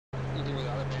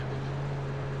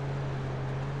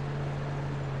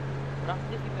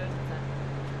happened if you burst it then?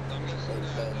 I'm guessing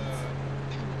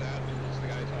that was the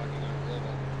guy talking on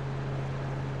global.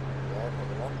 Yeah,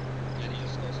 probably not. And he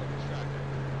just stole someone's tractor.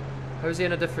 How's he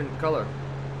in a different colour?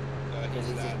 Because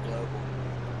he's in global.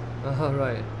 Oh,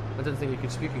 right. I didn't think you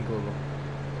could speak in global.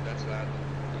 That's that.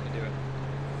 You can do it.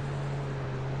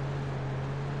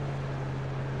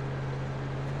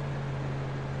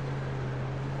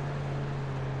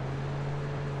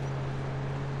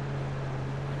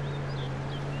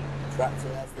 Tractor,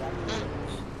 that's the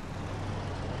ambulance.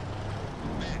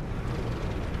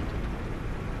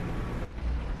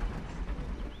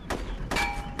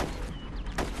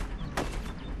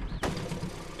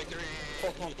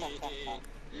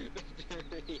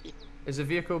 Is the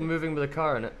vehicle moving with a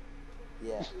car in it?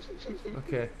 Yeah.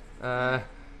 Okay.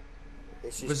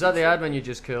 It's just Was that the admin you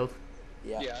just killed?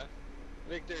 Yeah. Yeah.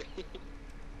 Victory.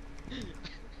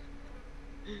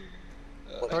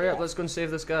 Hurry up, let's go and save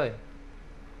this guy.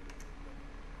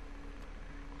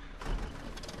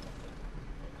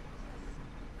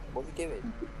 What are we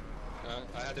doing?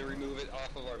 I had to remove it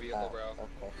off of our vehicle, bro.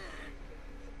 Okay.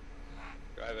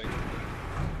 Driving.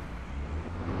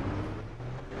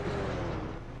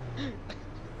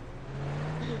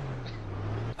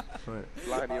 Right.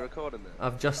 Lion, are you recording this?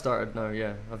 I've just started now,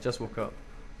 yeah. I've just woke up.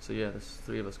 So yeah, there's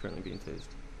 3 of us currently being tased.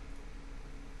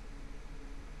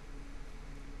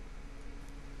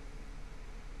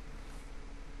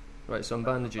 Right, so I'm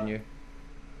bandaging you.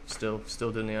 Still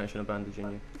doing the action of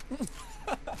bandaging you.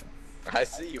 I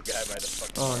see you, guy by the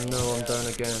fucking. Oh no, I'm down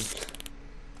again.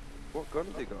 What gun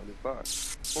has he got on his back?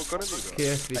 What gun has he got?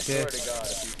 I swear KSVK. to God,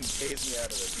 if you can tase me out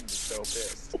of this, I'm just so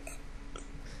pissed.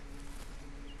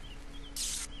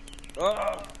 Oh!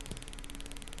 Fuck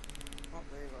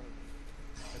me, man.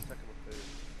 I'm taking my food.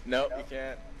 Nope, you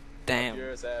can't. Damn.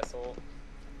 You're his asshole.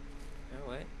 Oh,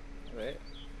 wait. Right?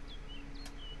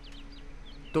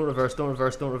 Don't reverse, don't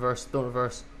reverse, don't reverse, don't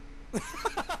reverse. I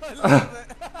love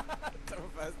it. Don't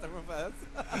reverse, don't reverse.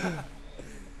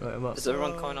 Right, I'm up. Is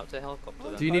everyone coming up to the helicopter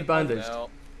then? Do you need bandaged? No,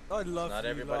 I love not you,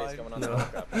 everybody's Lion. coming on No. the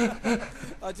helicopter.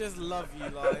 I just love you,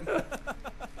 Lion.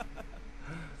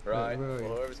 Right, where are you?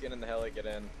 well, whoever's getting in the heli, get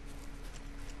in.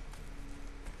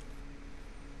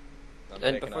 I'm And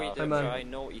taking before you off. do Hey, man. try,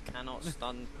 no, you cannot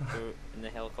stand in the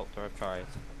helicopter. I've tried.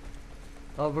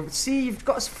 Oh, but see, you've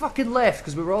got us fucking left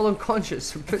because we were all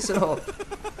unconscious. We're pissing off.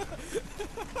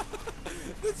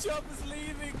 The chopper's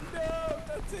leaving. No,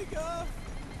 don't take off.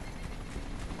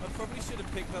 I probably should have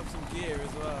picked up some gear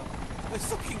as well. They're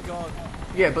fucking gone.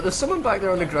 Yeah, but there's someone back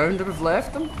there on the ground that we've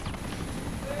left them. Oh,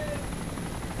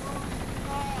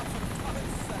 for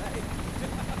fuck's sake.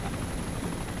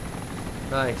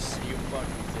 Nice. Are you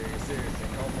fucking serious? Seriously,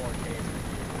 no more tasers.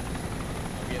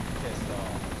 I'm getting pissed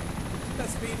off. That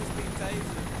speed has been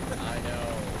tasered. I know.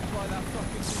 By that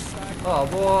fucking douchebag. Oh,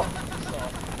 what? Oh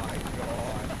my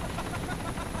god.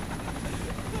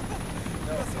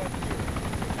 No, fuck you.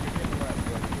 You're getting left,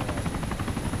 what you are.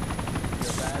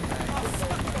 You're a bad man. Oh,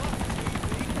 fuck off,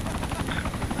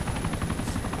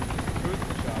 Who's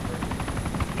the chopper?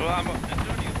 Well, I'm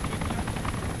doing you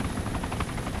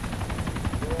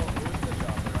Who's the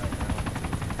chopper right now?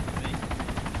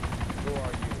 Who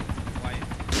are you? White.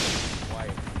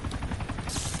 White.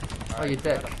 Oh, you Alright,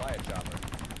 dick. try to fly a chopper.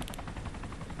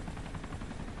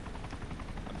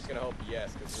 I'm just gonna hope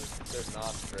yes, because there's an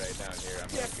osprey down here. I'm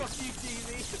Yeah, gonna fuck you,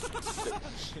 Jeezy.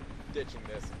 be ditching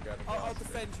this and grabbing the I'll osprey.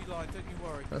 defend you, Lion, don't you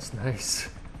worry. That's nice.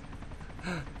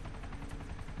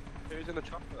 Who's in the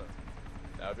chopper?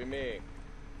 That would be me.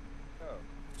 Oh.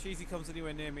 Cheesy comes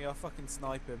anywhere near me, I'll fucking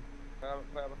snipe him. Can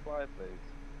I have a fly, please?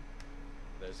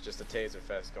 There's just a taser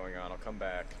fest going on. I'll come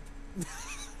back.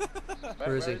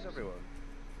 Where is he? Where is everyone?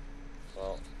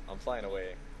 Well, I'm flying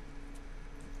away.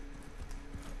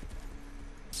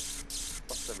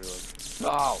 What's everyone?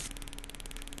 Oh!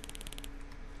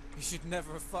 You should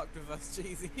never have fucked with us,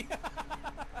 Cheesy.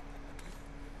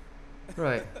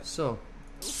 Right, so,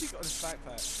 What's he got in his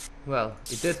backpack? well,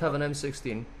 he did have an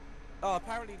M16. Oh,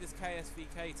 apparently this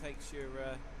KSVK takes your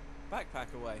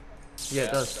backpack away. Yeah,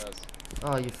 it does.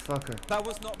 Oh, you fucker. That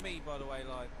was not me, by the way,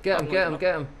 Lion. Get him, get him,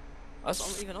 get him. That's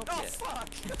not even up Oh, yet. fuck!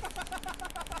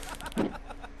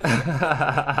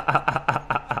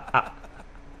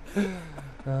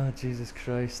 Oh, Jesus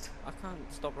Christ. I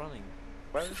can't stop running.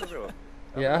 Where is everyone?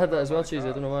 Yeah, I had that as well, Cheesy,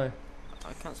 I don't know why.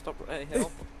 I can't stop.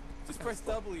 Help! Just press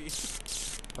W.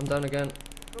 I'm down again.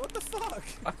 What the fuck?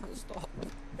 I can't stop.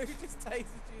 Who just tasered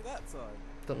you that time?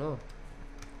 Don't know.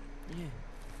 Yeah.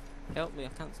 Help me! I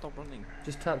can't stop running.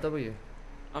 Just tap W.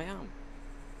 I am.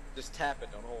 Just tap it,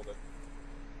 don't hold it.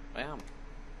 I am.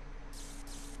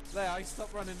 There, I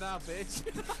stop running now, bitch.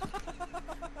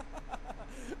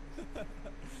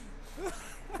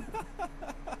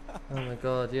 Oh my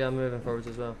god, yeah, I'm moving forwards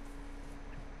as well.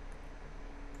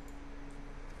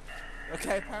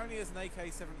 Okay, apparently there's an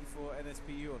AK-74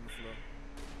 NSPU on the floor.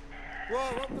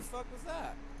 Whoa, what the fuck was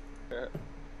that?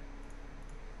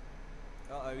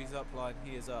 Uh-oh, he's up line.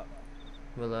 He is up.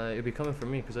 Well, he'll be coming for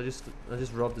me because I just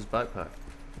robbed his backpack.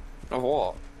 Of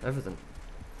what? Everything.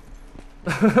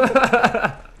 Run,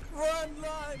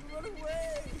 line! Run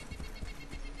away!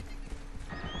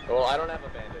 Well, I don't have a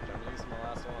bandage. I'm using my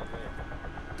last one on me.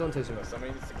 Don't taser me. So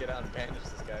somebody needs to get out and bandage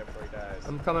this guy before he dies.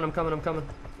 I'm coming. I'm here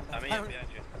behind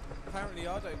you. Apparently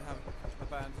I don't have a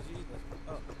bandage either.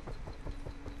 Oh.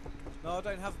 No, I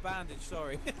don't have a bandage,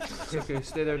 sorry. Okay,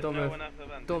 stay there, don't No move. one has a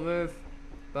bandage. Don't move.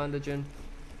 Bandage in.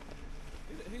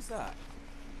 Who's that?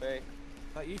 Hey.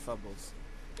 That you, Fumbles?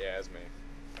 Yeah, it's me.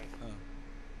 Oh.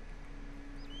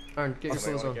 Aaron, get your Somebody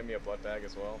clothes wanna on. give me a blood bag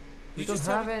as well? You You don't just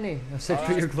have told any. I said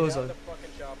put your clothes on. Get out the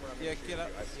fucking chopper. I'm Yeah, gonna get shoot up.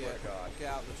 you, I swear to God. Get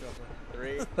out the chopper.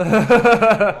 3, 2,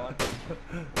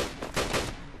 1.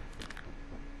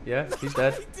 Yeah, he's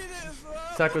dead. He did it as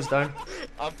well! Taco's down.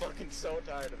 I'm fucking so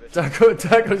tired of it.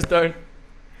 Taco's down.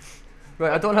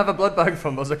 Right, I don't have a blood bag,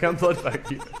 Fumbles. I can't blood bag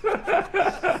you.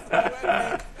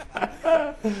 I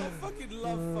fucking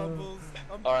love Fumbles.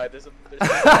 Alright, there's a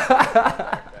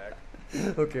backpack.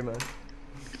 Okay, man.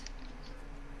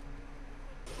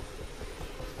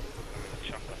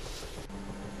 Chopper.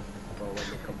 Well, when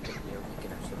they come pick me up, you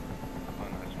can have some. Oh,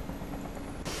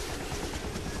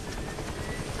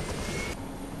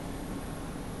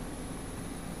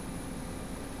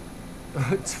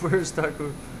 nice. Where's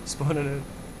Taco spawning in?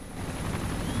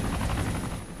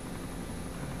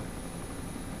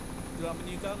 Do you have a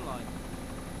new gun line?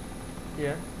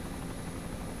 Yeah.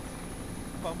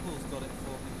 Fumbles got it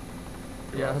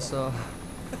for me. Yeah, I saw.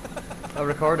 I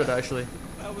recorded actually.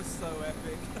 That was so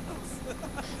epic.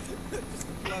 Just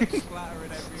the blood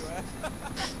splattering everywhere.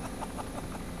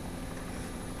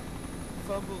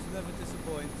 Fumbles never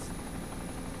disappoints.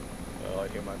 Well, I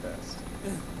do my best.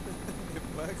 It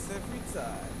works every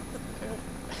time.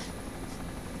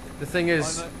 The thing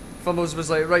is, I know- Fumbles was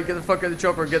like, right, get the fuck out of the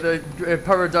chopper, get the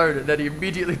power down, and then he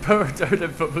immediately powered down,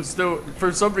 and Fumbles still,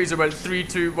 for some reason, went 3,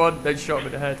 2, 1, then shot him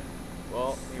in the head.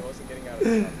 Well, he wasn't getting out of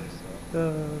the chopper,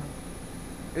 so.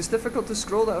 It's difficult to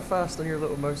scroll that fast on your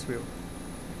little mouse wheel.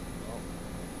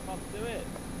 Can't do it.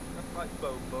 That's like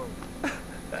boom, boom.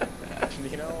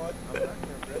 You know what? I'm not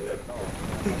gonna regret that at all. I'm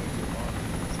not having too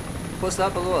long. What's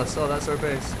that below us? Oh, that's our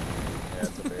base. Yeah,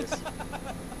 it's a base.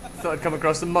 Thought I'd come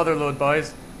across the mother load,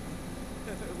 boys.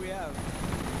 We have.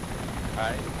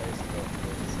 Alright, the base is going to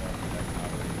this, like,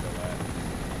 outer to the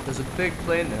left. There's a big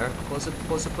plane there. What's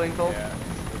the plane called? Yeah,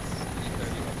 it's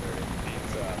 3130.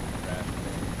 It's, rat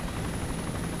thing.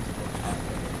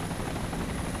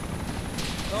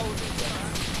 Oh,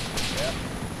 Yep.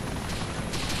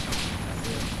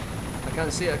 I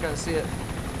can't see it, I can't see it.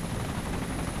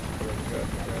 Good, good.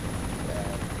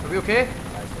 Are we okay?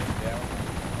 Yeah.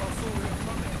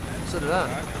 So did I I.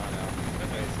 know. The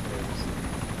base clears.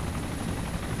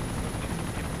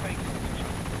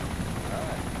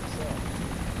 Alright, so.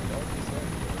 Don't be sorry.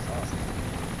 It was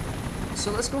awesome. So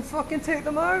let's go fucking take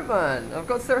them out, man. I've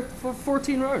got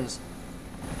 14 rounds.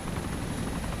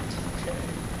 Okay.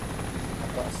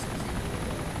 I've got 60.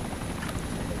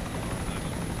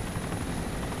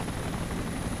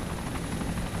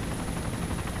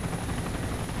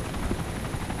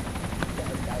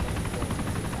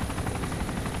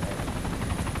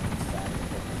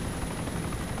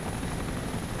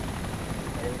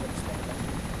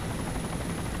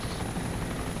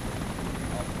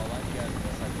 I'll let you guys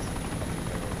know. I just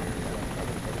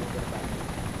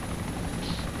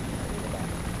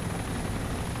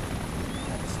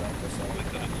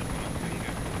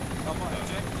I might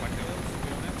eject the hill, to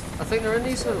be honest. I think they're in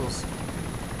these hills.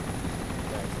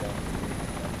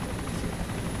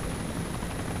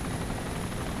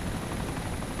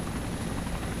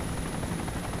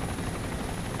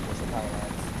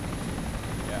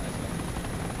 Yeah, I know.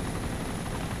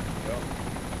 Go.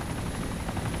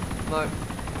 No,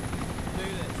 Do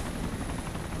this.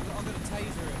 I'm gonna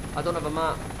taser him. I don't have a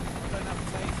map. I don't have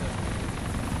a taser.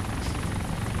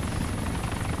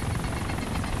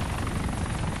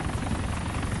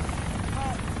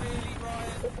 Not really,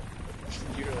 Ryan.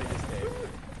 You really just did.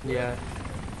 Yeah.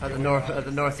 At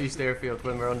the northeast airfield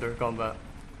when we're under combat.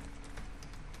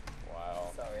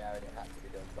 Wow. Sorry, Aaron, it had to be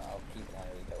done, but I'll keep an eye on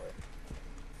you, don't worry.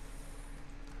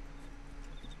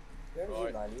 Where are you,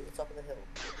 Right. man? You at the top of the hill?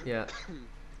 Yeah.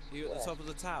 You at the top of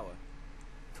the tower?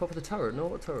 Top of the tower? No,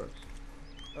 what tower?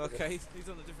 Okay, he's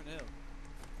on a different hill.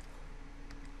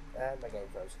 And my game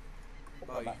froze. Oh,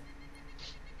 Come you, back.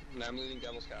 And I'm leading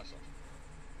Devil's Castle.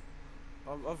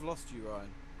 I've lost you, Ryan.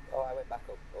 Oh, I went back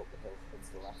up the hill and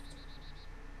to the left.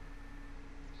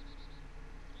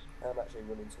 I'm actually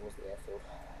running towards the airfield.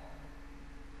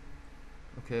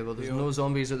 Okay, well there's no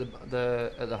zombies at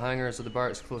the hangars or the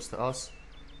barracks close to us.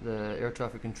 The air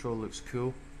traffic control looks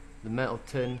cool. The metal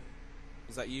tin,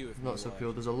 Is that you? not so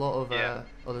cool. There's a lot of Yeah.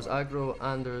 there's aggro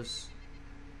and there's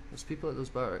people at those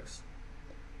barracks.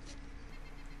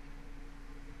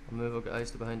 I'll move. I've got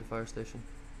eyes to behind the fire station.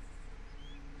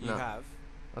 You No. have.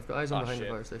 I've got eyes on Oh, behind shit.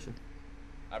 the fire station.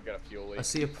 I've got a fuel leak. I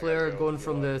see a gotta player go going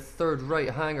fuel from up. the third right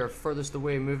hangar furthest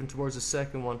away, moving towards the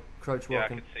second one, crouch Yeah, I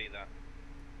walking. could see that.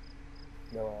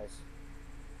 No eyes.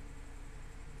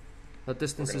 That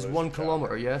distance We're is gonna lose 1 the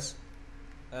kilometer, yes?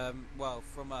 Well,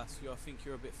 from us, I think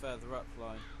you're a bit further up,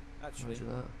 line. Actually, Roger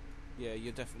that. yeah,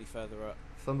 you're definitely further up.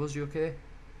 Fumbles, you okay?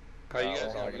 Oh, you Oh, guys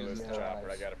we're probably are gonna lose the no chopper.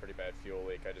 I eyes. got a pretty bad fuel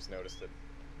leak. I just noticed it.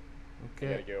 I Okay.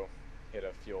 gotta go hit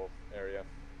a fuel area.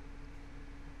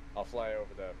 I'll fly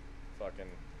over the fucking,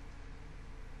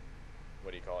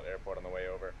 what do you call it, airport on the way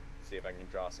over. See if I can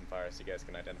draw some fire so you guys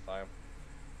can identify them.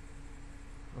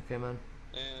 Okay, man.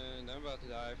 And I'm about to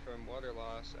die from water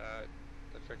loss at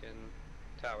the frickin'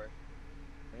 tower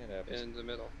Yeah, it happens. in the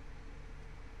middle.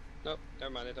 Nope,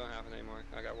 never mind, it don't happen anymore.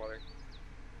 I got water.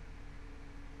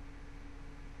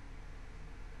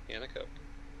 And a Coke.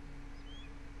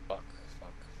 Fuck.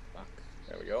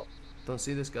 There we go. Don't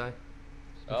see this guy.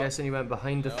 I'm Oh, guessing he went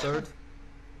behind the No. third.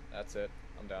 that's it.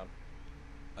 I'm down.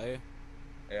 Are you?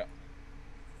 Yeah.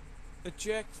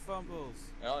 Eject fumbles.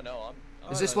 No,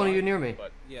 I'm Is this one of you near me?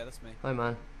 But Yeah, that's me. Hi,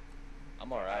 man.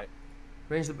 I'm alright.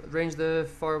 Range the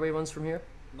far away ones from here.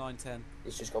 910.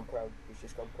 He's just gone prone. He's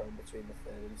just gone prone between the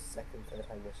third and second, third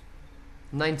hangers.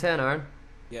 910, Aaron.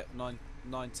 Yeah,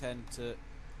 910 to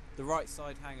the right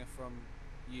side hanger from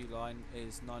U line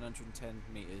is 910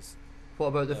 meters, What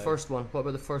about the No. first one? What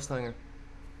about the first hangar?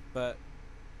 but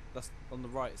that's on the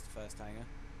right is the first hanger.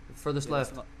 The furthest Yeah, that's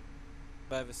left. not-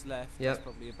 furthest left. Yep. That's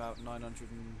probably about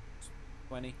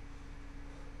 920,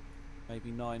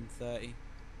 maybe 930.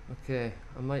 Okay,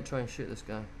 I might try and shoot this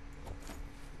guy.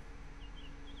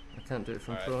 I can't do it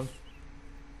from Alright. prone.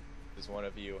 Does one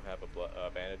of you have a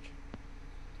bandage?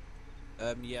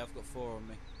 Yeah, I've got 4 on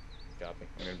me. Copy.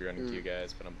 I'm gonna be running to you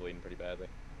guys, but I'm bleeding pretty badly.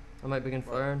 I might begin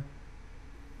firing.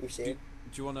 You see Do, him?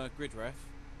 do you want a grid ref?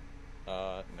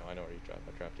 No, I know where you dropped.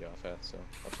 I dropped you off at, so.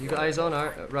 You got eyes on,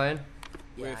 Ryan? Do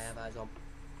Yeah, With- I have eyes on.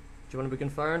 you want to begin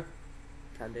firing?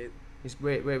 Can do. He's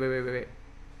wait. Yeah,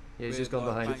 he's just gone With,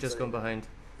 behind. like, He's just gone behind.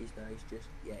 He's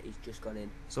just gone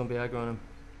in. Zombie aggro on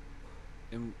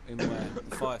him. In where?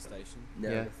 The fire station. No,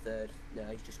 Yeah. the third. No,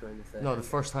 he's just gone in the third. No, the hanger.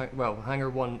 first hangar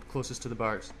one closest to the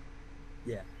barracks.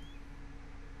 Yeah.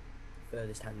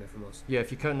 Furthest hanger from us. Yeah,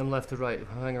 if you count them left to right,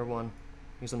 hangar one.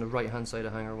 He's on the right hand side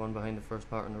of hangar one, behind the first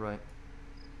part on the right.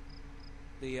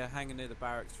 The hanger near the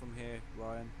barracks from here,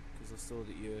 Ryan, because I saw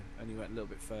that you only went a little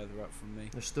bit further up from me.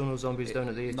 There's still no zombies down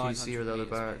at the ATC or the 900 other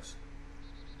meters, mate. barracks.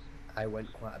 I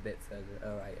went quite a bit further.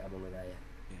 Alright, I'm only there,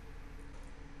 yeah.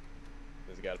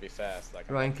 This has got to be fast. Like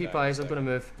I'm Ryan, not keep dying eyes. I'm in a gonna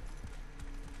move.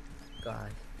 Got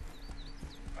eyes.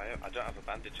 I don't have a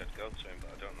bandage. I'd go to him,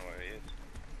 but I don't know where he is.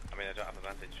 I mean, I don't have a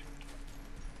bandage. second.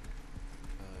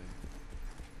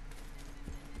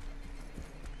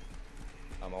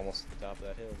 I'm almost at the top of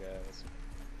that hill, guys.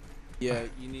 Yeah,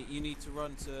 you need to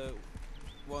run to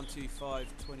 125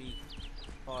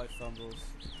 25 fumbles.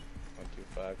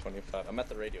 125, 25. I'm at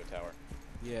the radio tower.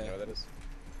 Yeah, You know where that is?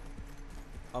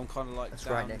 I'm kind of like That's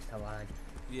down. right next to line.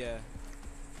 Yeah.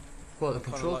 What, the I'm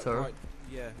kinda control like tower? right-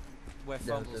 yeah, where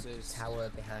No, fumbles the is. tower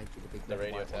behind you, the big The red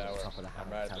radio white one tower. on top of the I'm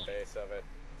hammer right at tower. the base of it.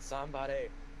 Somebody.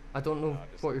 I don't know No,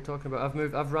 just- what you're talking about. I've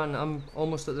moved. I've ran. I'm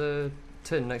almost at the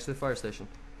tin next to the fire station.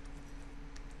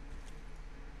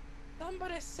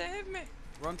 Somebody save me!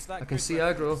 Run to that. I can grid see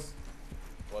aggro. reference.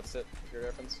 What's it? Your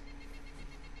reference?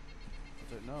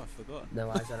 I don't know. I've forgotten. No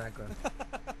eyes on aggro.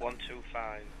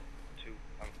 125. 2.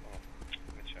 Oh,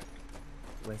 let me check.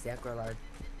 Where's the aggro line?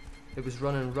 It was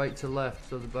running right to left,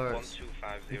 so the barracks.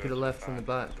 1250. You could have left from the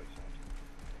back.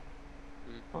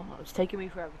 Oh, it's taking me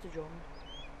forever to join.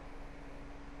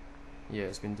 Yeah,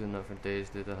 it's been doing that for days,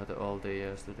 dude. I had it all day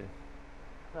yesterday.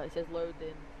 Like it says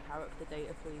loading, character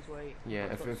data, please wait. Yeah,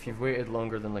 I've got if stuff. you've waited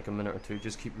longer than like a minute or two,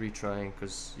 just keep retrying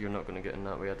because you're not going to get in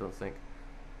that way, I don't think.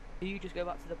 Do you just go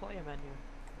back to the player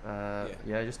menu?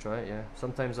 Yeah, just try it, yeah.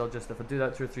 Sometimes I'll just, if I do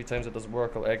that 2 or 3 times it doesn't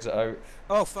work, I'll exit out.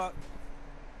 Oh fuck!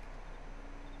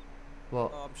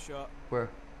 What? Oh, I'm shot. Where?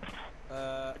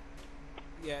 Yeah,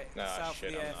 Nah, south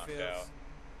shit, of the I'm knocked airfields. out.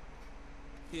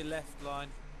 To your left line.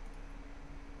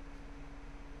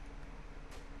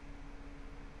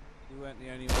 You weren't the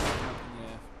only one jumping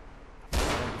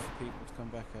there. people to come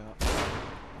back out.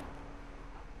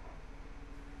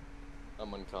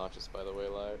 I'm unconscious, by the way,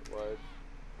 Wide.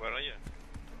 Where are you?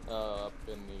 Up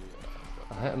in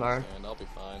the. I hit him, Aaron. And I'll be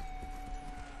fine.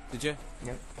 Did you?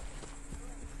 Yep.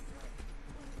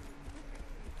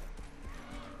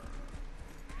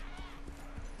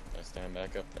 I stand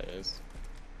back up, that is.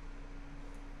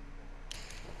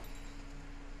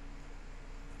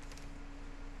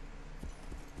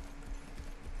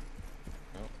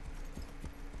 Nope.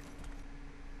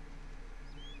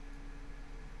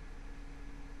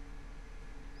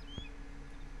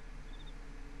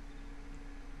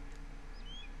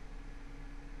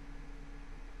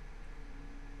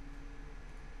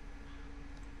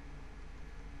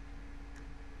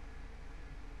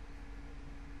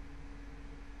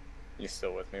 You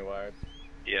still with me, Wired?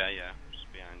 Yeah,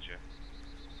 just behind you.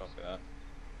 Copy that.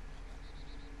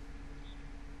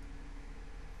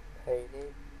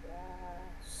 Painted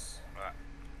grass. Right.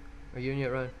 Are you in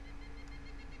yet, Ryan?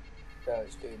 No,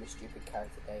 it's doing the stupid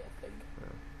character data thing.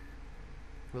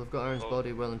 Well, I've got Aaron's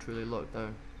body well and truly locked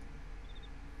down.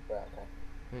 Right, okay.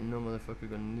 Ain't no motherfucker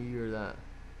going near that.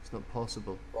 It's not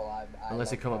possible. Well, I Unless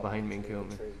they looked come up out behind me and into kill the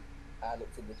me. tree. I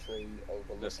looked in the tree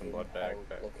overlooking, There's some blood bags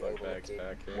back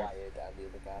here. Wired and the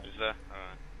other guy. Is there?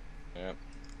 Alright. Yep.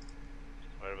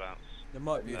 Whereabouts? There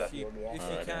might be a Yeah. few. If you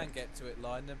Alright, can yeah. get to it,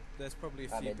 line. There's probably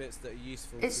a I'm few in. bits that are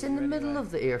useful. It's to in you the middle anyway.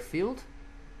 of the airfield.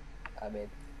 I mean,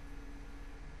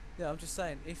 Yeah, I'm just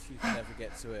saying, if you can ever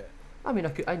get to it. I mean,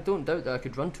 I don't doubt that I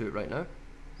could run to it right now.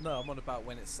 No, I'm on about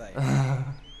when it's safe. There's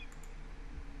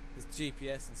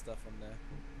GPS and stuff on there.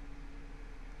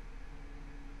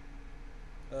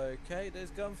 Okay, there's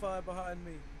gunfire behind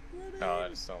me. Ready? Oh,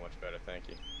 that is so much better, thank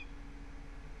you.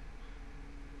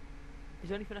 Is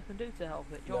there anything I can do to help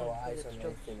it, John? no 'Cause eyes it's on just-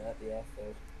 anything at the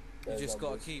airfield. You just got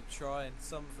to Zombies. keep trying.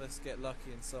 Some of us get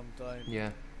lucky and some don't.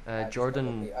 Yeah. I just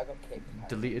Jordan I got kicked.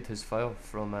 deleted his file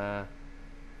from like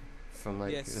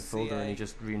Yes, the folder, and he CA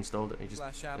just reinstalled it. He just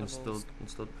slash animals.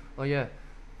 installed. Oh yeah,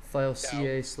 file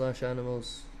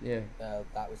CA/animals. Yeah, No,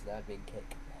 that was an admin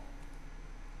kick.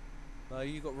 No,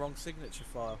 you got wrong signature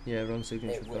file. yeah, wrong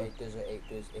signature It file. does.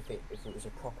 If it was a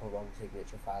proper wrong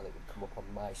signature file, it would come up on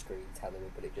my screen telling me,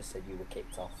 but it just said you were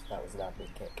kicked off. That was an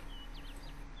admin kick.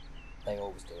 They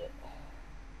always do it.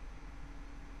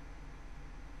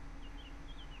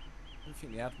 I don't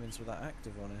think the admins were that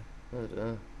active on it. I don't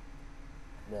know.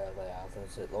 No, they are.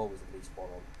 There's always at least one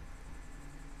on.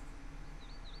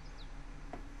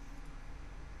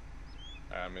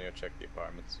 I'm gonna go check the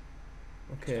apartments.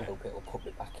 I Okay. hope it'll put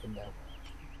me back in now.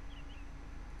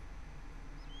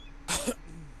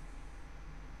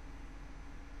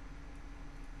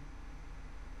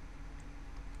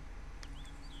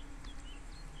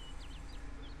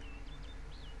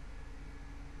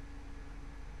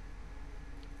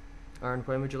 Aaron,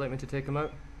 when would you like me to take him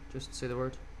out? Just say the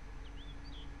word.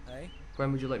 Hey?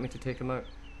 When would you like me to take him out?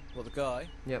 Well, the guy.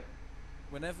 Yep.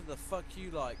 Whenever the fuck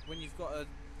you like. When you've got a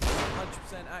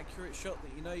 100% accurate shot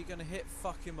that you know you're going to hit,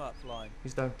 fuck him up, line.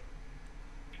 He's down.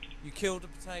 You killed a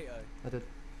potato. I did.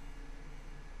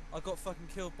 I got fucking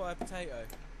killed by a potato.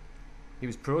 He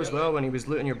was pro as well. When he was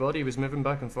looting your body, he was moving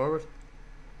back and forward.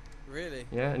 Really?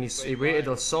 Yeah, and he Wait, waited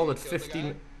Ryan, a solid you killed the 15.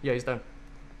 guy? Yeah, he's down.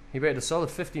 He waited a solid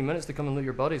 15 minutes to come and loot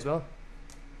your body as well.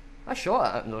 I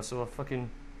shot at him though, so I fucking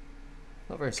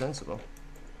not very sensible.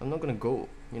 I'm not gonna go.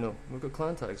 You know, we've got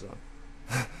clan tags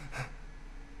on.